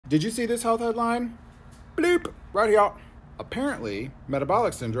Did you see this health headline? Bloop, right here. Apparently,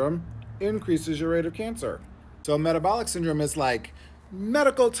 metabolic syndrome increases your rate of cancer. So metabolic syndrome is like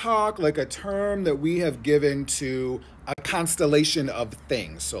medical talk, like a term that we have given to a constellation of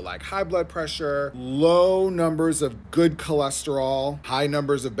things. So like high blood pressure, low numbers of good cholesterol, high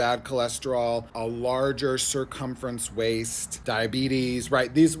numbers of bad cholesterol, a larger circumference waist, diabetes, right?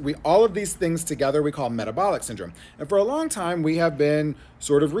 All of these things together we call metabolic syndrome. And for a long time, we have been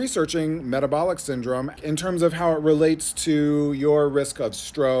sort of researching metabolic syndrome in terms of how it relates to your risk of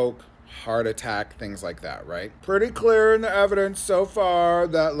stroke, heart attack, things like that, right? Pretty clear in the evidence so far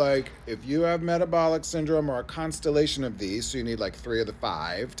that like if you have metabolic syndrome or a constellation of these, so you need like 3 of the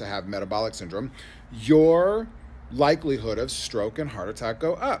 5 to have metabolic syndrome, your likelihood of stroke and heart attack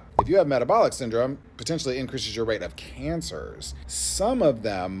go up. If you have metabolic syndrome, potentially increases your rate of cancers. Some of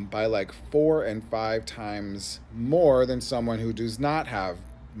them by like 4 and 5 times more than someone who does not have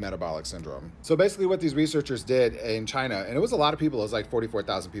metabolic syndrome. So basically what these researchers did in China, and it was a lot of people, it was like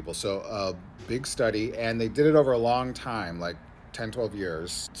 44,000 people, so a big study, and they did it over a long time, like 10, 12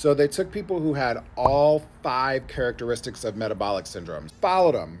 years. So they took people who had all 5 characteristics of metabolic syndrome,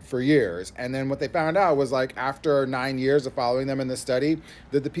 followed them for years, and then what they found out was like after 9 years of following them in the study,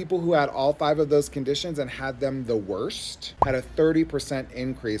 that the people who had all 5 of those conditions and had them the worst had a 30%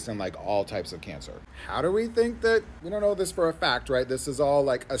 increase in like all types of cancer. How do we think that? We don't know this for a fact, right? This is all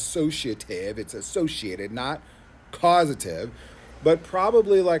like associative, it's associated, not causative, but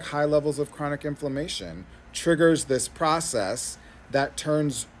probably like high levels of chronic inflammation triggers this process that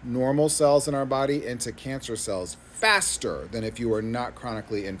turns normal cells in our body into cancer cells faster than if you were not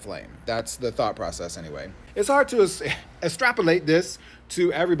chronically inflamed. That's the thought process anyway. It's hard to extrapolate this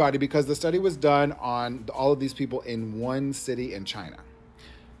to everybody because the study was done on all of these people in one city in China.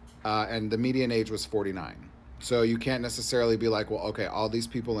 And the median age was 49. So you can't necessarily be like, well, okay, all these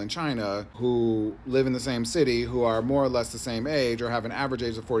people in China who live in the same city, who are more or less the same age or have an average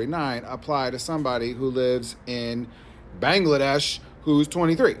age of 49, apply to somebody who lives in Bangladesh who's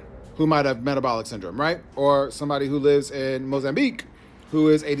 23, who might have metabolic syndrome, right? Or somebody who lives in Mozambique who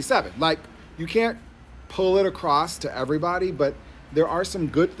is 87. Like, you can't pull it across to everybody, but there are some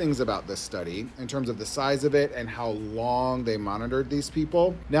good things about this study in terms of the size of it and how long they monitored these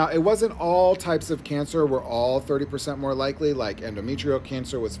people. Now, it wasn't all types of cancer were all 30% more likely, like endometrial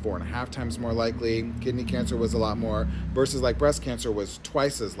cancer was 4.5 times more likely, kidney cancer was a lot more, versus like breast cancer was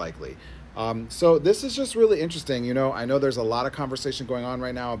twice as likely. So this is just really interesting. You know, I know there's a lot of conversation going on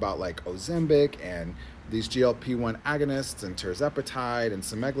right now about like Ozempic and these GLP-1 agonists and tirzepatide and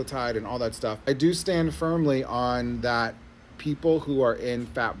semaglutide and all that stuff. I do stand firmly on that. People who are in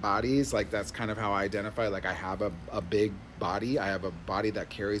fat bodies, like that's kind of how I identify, like I have a big body, I have a body that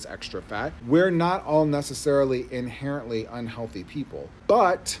carries extra fat. We're not all necessarily inherently unhealthy people,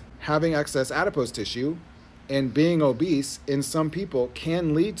 but having excess adipose tissue and being obese in some people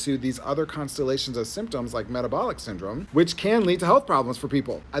can lead to these other constellations of symptoms like metabolic syndrome, which can lead to health problems for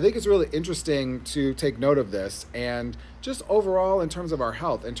people. I think it's really interesting to take note of this, and just overall in terms of our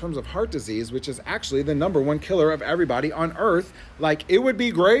health, in terms of heart disease, which is actually the #1 killer of everybody on earth. Like, it would be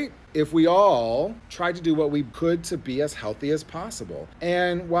great if we all tried to do what we could to be as healthy as possible.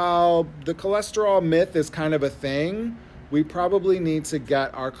 And while the cholesterol myth is kind of a thing, we probably need to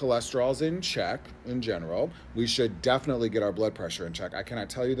get our cholesterols in check in general. We should definitely get our blood pressure in check. I cannot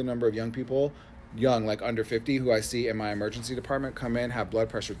tell you the number of young people, young, like under 50, who I see in my emergency department come in, have blood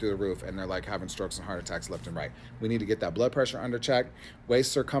pressure through the roof, and they're like having strokes and heart attacks left and right. We need to get that blood pressure under check.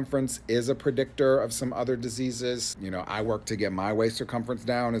 Waist circumference is a predictor of some other diseases. You know, I work to get my waist circumference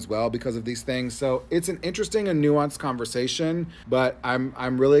down as well because of these things. So it's an interesting and nuanced conversation, but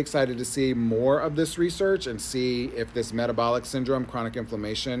I'm really excited to see more of this research and see if this metabolic syndrome, chronic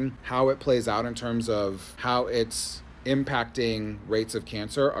inflammation, how it plays out in terms of how it's impacting rates of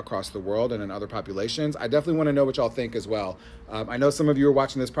cancer across the world and in other populations. I definitely want to know what y'all think as well. I know some of you are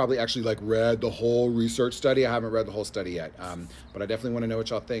watching this probably actually like read the whole research study. I haven't read the whole study yet, but I definitely want to know what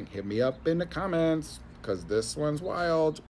y'all think. Hit me up in the comments because this one's wild.